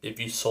just, if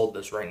you sold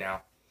this right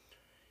now,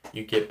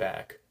 you get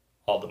back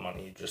all the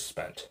money you just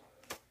spent.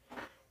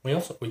 We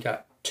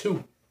got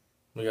 2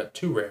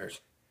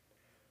 rares.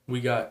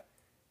 We got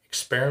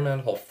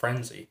Experimental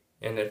Frenzy,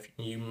 and if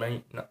you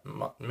may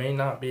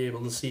not be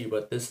able to see,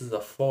 but this is a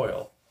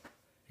foil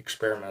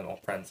Experimental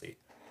Frenzy.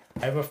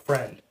 I have a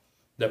friend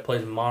that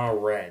plays mono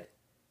red.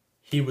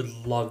 He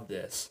would love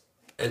this.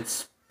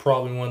 It's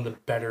probably one of the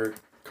better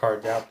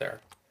cards out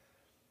there.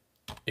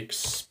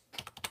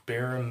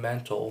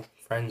 Experimental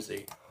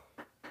Frenzy.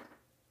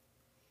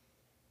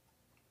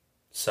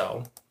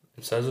 So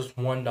it says it's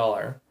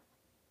 $1,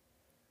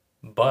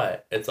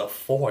 but it's a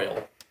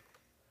foil.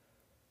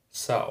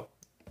 So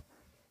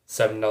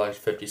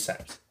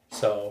 $7.50.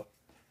 So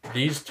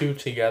these 2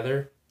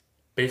 together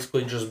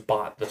basically just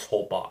bought this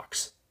whole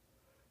box.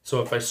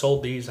 So if I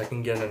sold these, I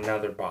can get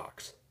another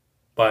box.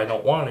 But I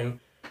don't want to,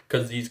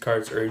 because these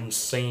cards are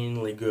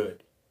insanely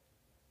good.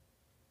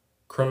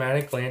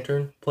 Chromatic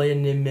Lantern, play a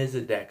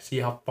Nimizet deck. See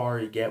how far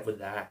you get with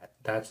that.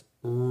 That's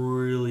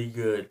really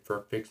good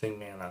for fixing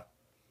mana.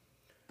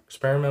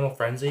 Experimental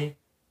Frenzy,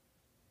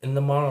 in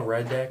the mono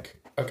red deck.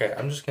 Okay,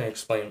 I'm just going to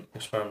explain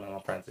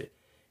Experimental Frenzy.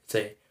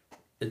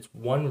 It's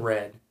 1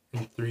 red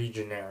and 3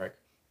 generic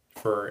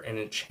for an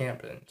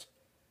enchantment.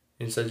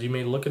 It says you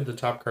may look at the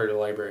top card of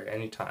the library at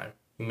any time.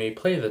 You may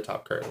play the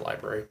top card of the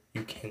library.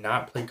 You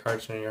cannot play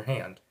cards in your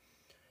hand.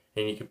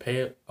 And you can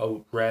pay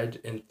a red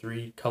and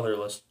 3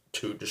 colorless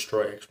to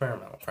destroy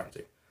Experimental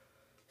Frenzy.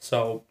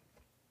 So,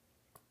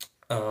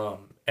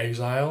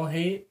 Exile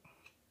Hate.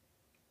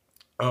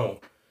 Oh,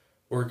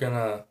 we're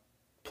gonna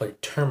play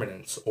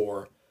Terminance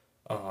or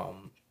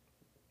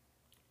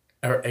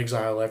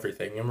exile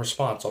everything. In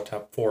response, I'll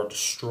tap 4,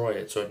 destroy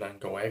it, so it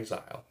doesn't go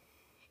exile.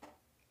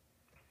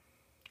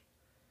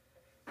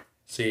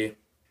 See,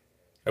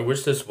 I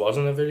wish this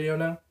wasn't a video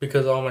now,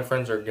 because all my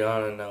friends are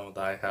gonna know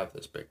that I have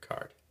this big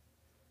card.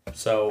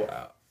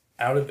 So,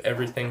 out of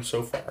everything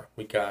so far,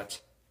 we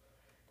got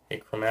a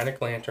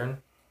Chromatic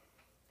Lantern,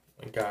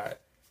 we got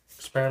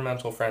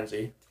Experimental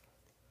Frenzy,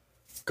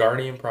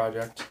 Guardian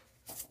Project,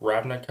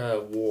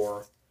 Ravnica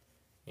War,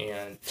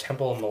 and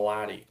Temple of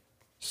Maladi.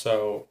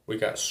 So we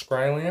got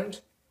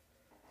Scryland,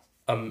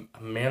 a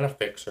Mana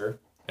Fixer,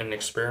 and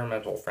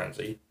Experimental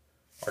Frenzy,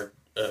 or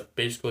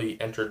basically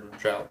entered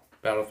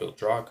battlefield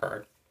draw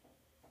card,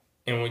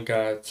 and we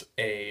got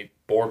a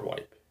board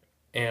wipe,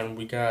 and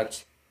we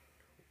got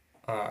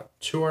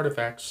 2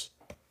 artifacts,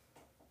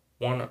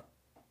 2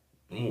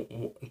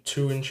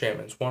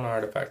 enchantments, 1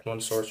 artifact, 1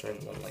 sorcery,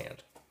 and 1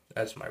 land.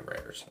 That's my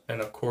rares,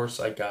 and of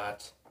course I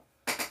got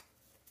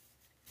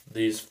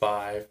these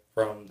 5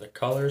 from the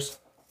colors.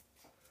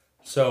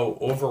 So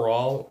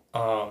overall,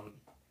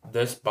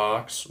 this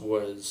box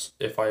was,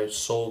 if I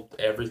sold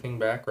everything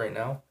back right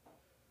now,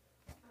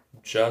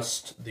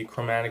 just the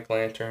Chromatic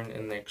Lantern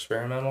and the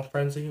Experimental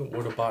Frenzy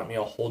would have bought me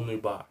a whole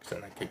new box,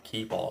 and I could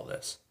keep all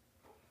this.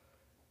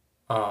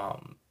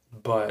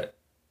 But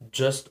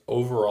just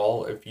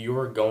overall, if you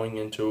are going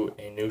into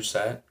a new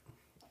set,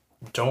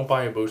 don't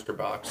buy a booster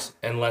box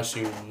unless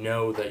you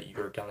know that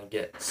you're going to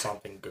get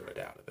something good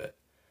out of it.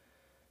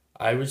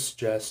 I would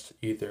suggest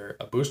either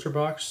a booster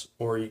box,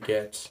 or you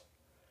get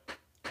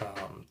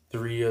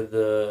 3 of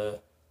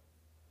the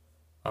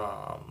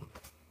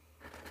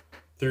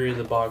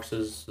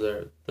boxes,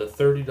 the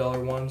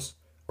 $30 ones,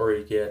 or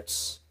you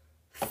get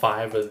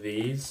 5 of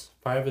these.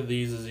 5 of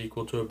these is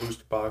equal to a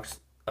booster box.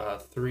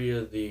 3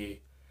 of the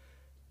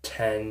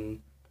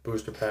 10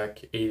 booster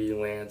pack, 80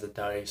 lands, a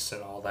dice,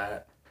 and all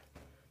that.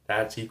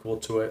 That's equal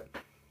to it.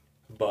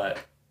 But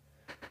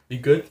the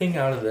good thing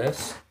out of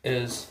this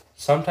is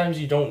sometimes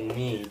you don't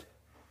need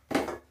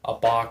a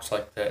box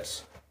like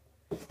this.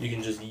 You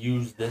can just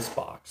use this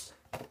box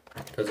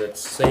because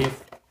it's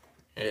safe.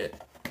 It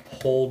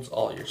holds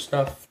all your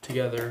stuff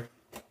together.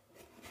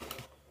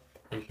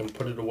 You can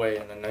put it away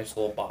in a nice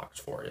little box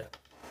for you.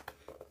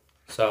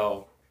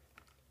 So,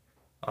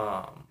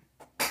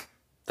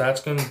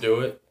 that's going to do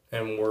it.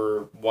 And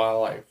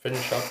while I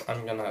finish up,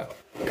 I'm going to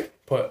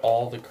put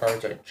all the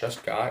cards I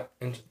just got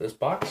into this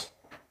box.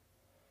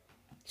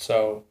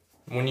 So,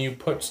 when you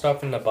put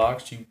stuff in the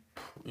box,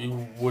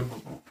 you would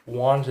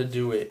want to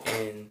do it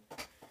in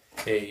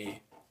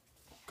a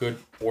good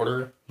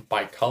order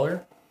by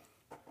color: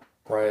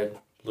 red,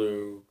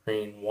 blue,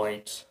 green,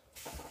 white,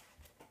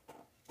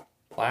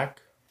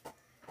 black.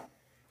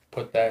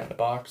 Put that in the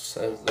box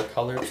as the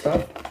colored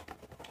stuff.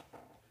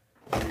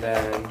 And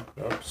then,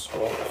 oops,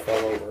 well, it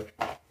fell over.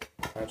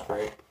 That's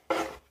great.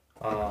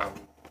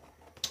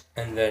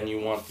 And then you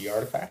want the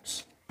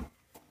artifacts.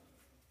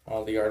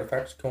 All the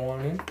artifacts go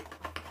on in.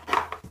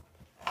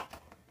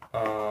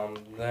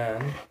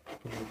 Then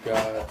you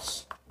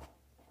got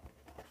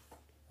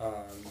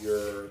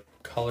your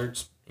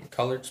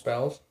colored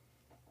spells.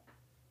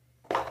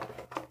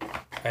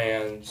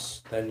 And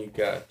then you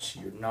got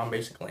your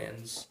non-basic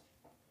lands.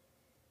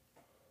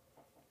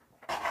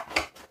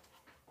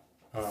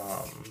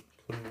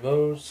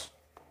 Those.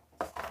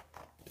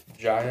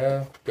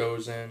 Jaya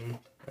goes in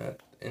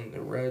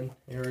the red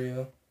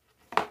area.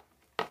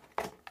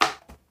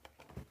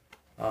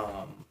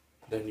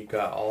 Then you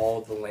got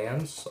all the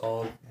lands,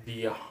 all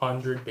the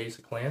 100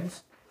 basic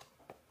lands.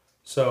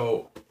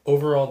 So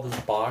overall, this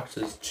box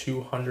is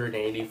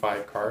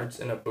 285 cards.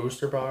 In a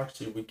booster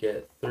box, you would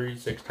get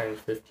 36 times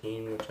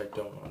 15, which I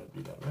don't want to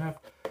do that math.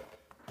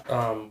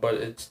 But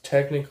it's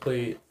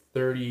technically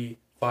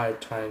 35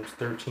 times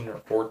 13 or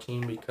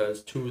 14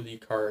 because 2 of the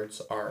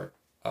cards are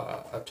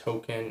a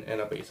token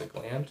and a basic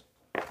land.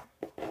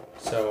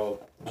 So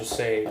just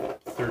say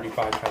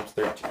 35 times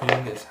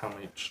 13 is how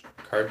many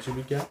cards you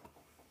would get.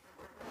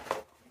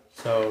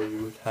 So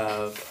you would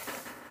have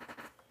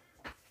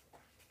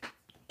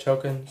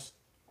tokens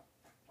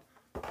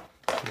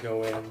to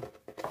go in.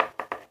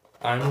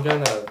 I'm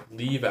gonna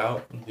leave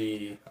out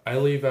the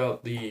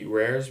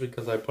rares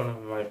because I put them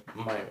in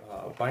my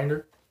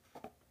binder.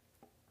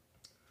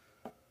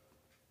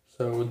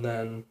 So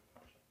then,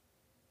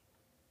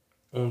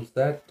 once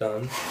that's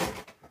done,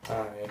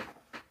 I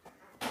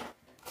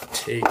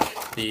take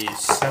the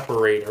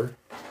separator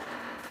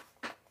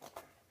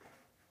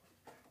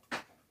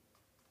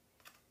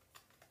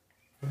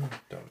and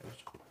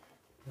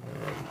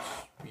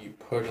we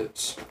put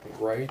it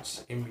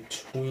right in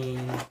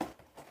between.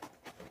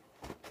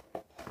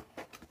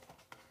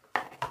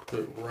 Put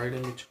it right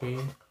in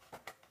between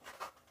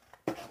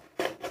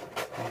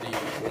the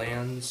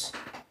lands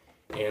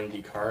and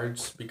the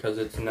cards because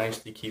it's nice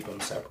to keep them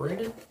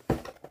separated.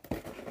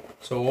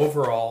 So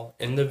overall,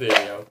 in the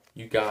video,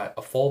 you got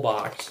a full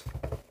box.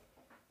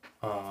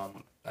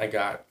 I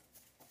got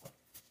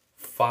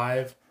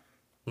 5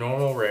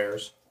 normal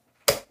rares,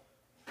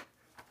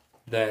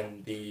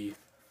 then the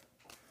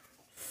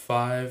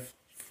 5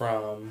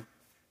 from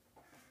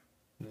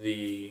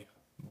the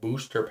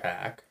booster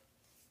pack,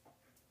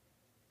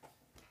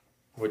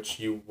 which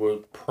you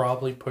would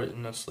probably put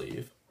in a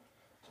sleeve.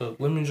 So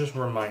let me just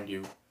remind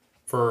you,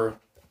 for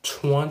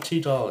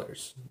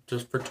 $20,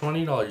 just for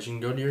 $20, you can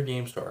go to your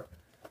game store,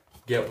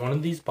 get one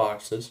of these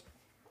boxes,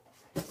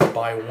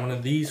 buy one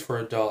of these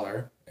for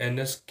 $1, and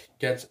this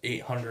gets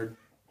 800,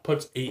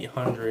 puts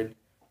 800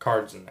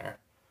 cards in there.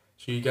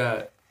 So you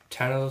got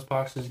 10 of those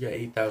boxes, you got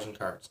 8,000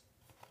 cards.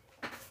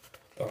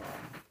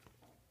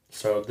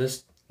 So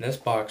this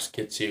box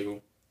gets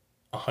you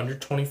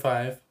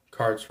 125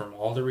 cards from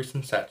all the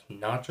recent sets,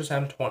 not just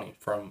M20,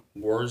 from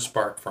Wars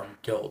Spark, from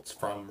Guilds,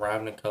 from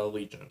Ravnica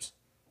Legions.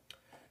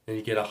 Then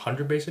you get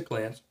 100 basic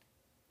lands,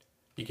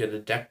 you get a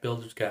deck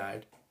builder's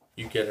guide,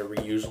 you get a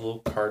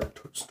reusable card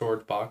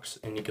storage box,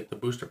 and you get the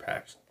booster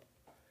packs.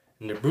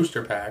 And the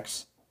booster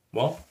packs,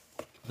 well,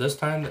 this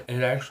time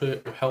it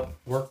actually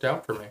worked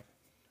out for me.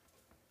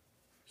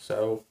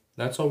 So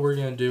that's all we're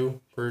going to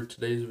do for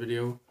today's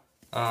video.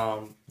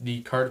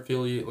 The card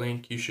affiliate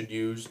link you should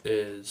use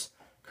is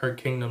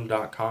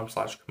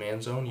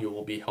cardkingdom.com/command-zone. You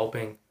will be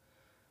helping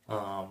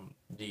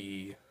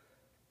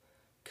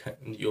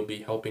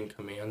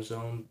Command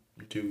Zone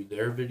do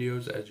their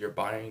videos as you're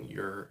buying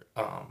your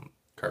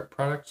card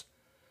products.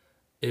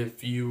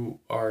 If you're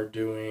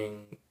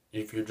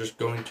just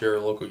going to your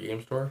local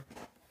game store,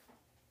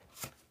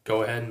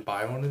 go ahead and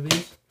buy one of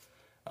these.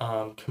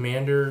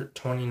 Commander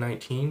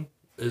 2019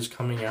 is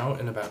coming out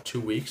in about 2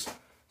 weeks,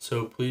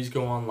 so please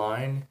go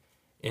online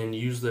and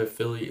use the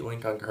affiliate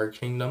link on Card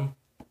Kingdom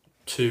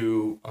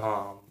to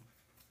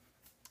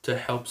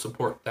help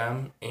support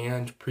them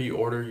and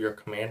pre-order your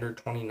Commander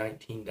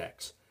 2019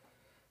 decks,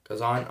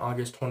 because on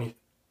August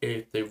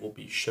 28th they will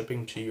be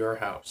shipping to your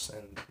house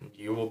and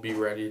you will be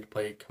ready to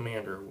play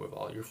Commander with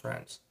all your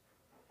friends.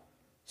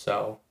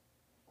 So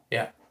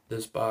yeah,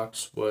 this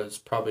box was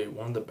probably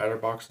one of the better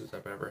boxes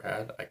I've ever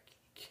had. I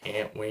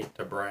can't wait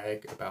to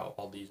brag about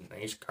all these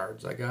nice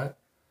cards I got.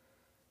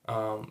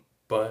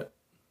 But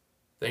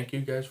thank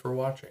you guys for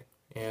watching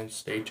and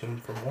stay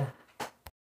tuned for more.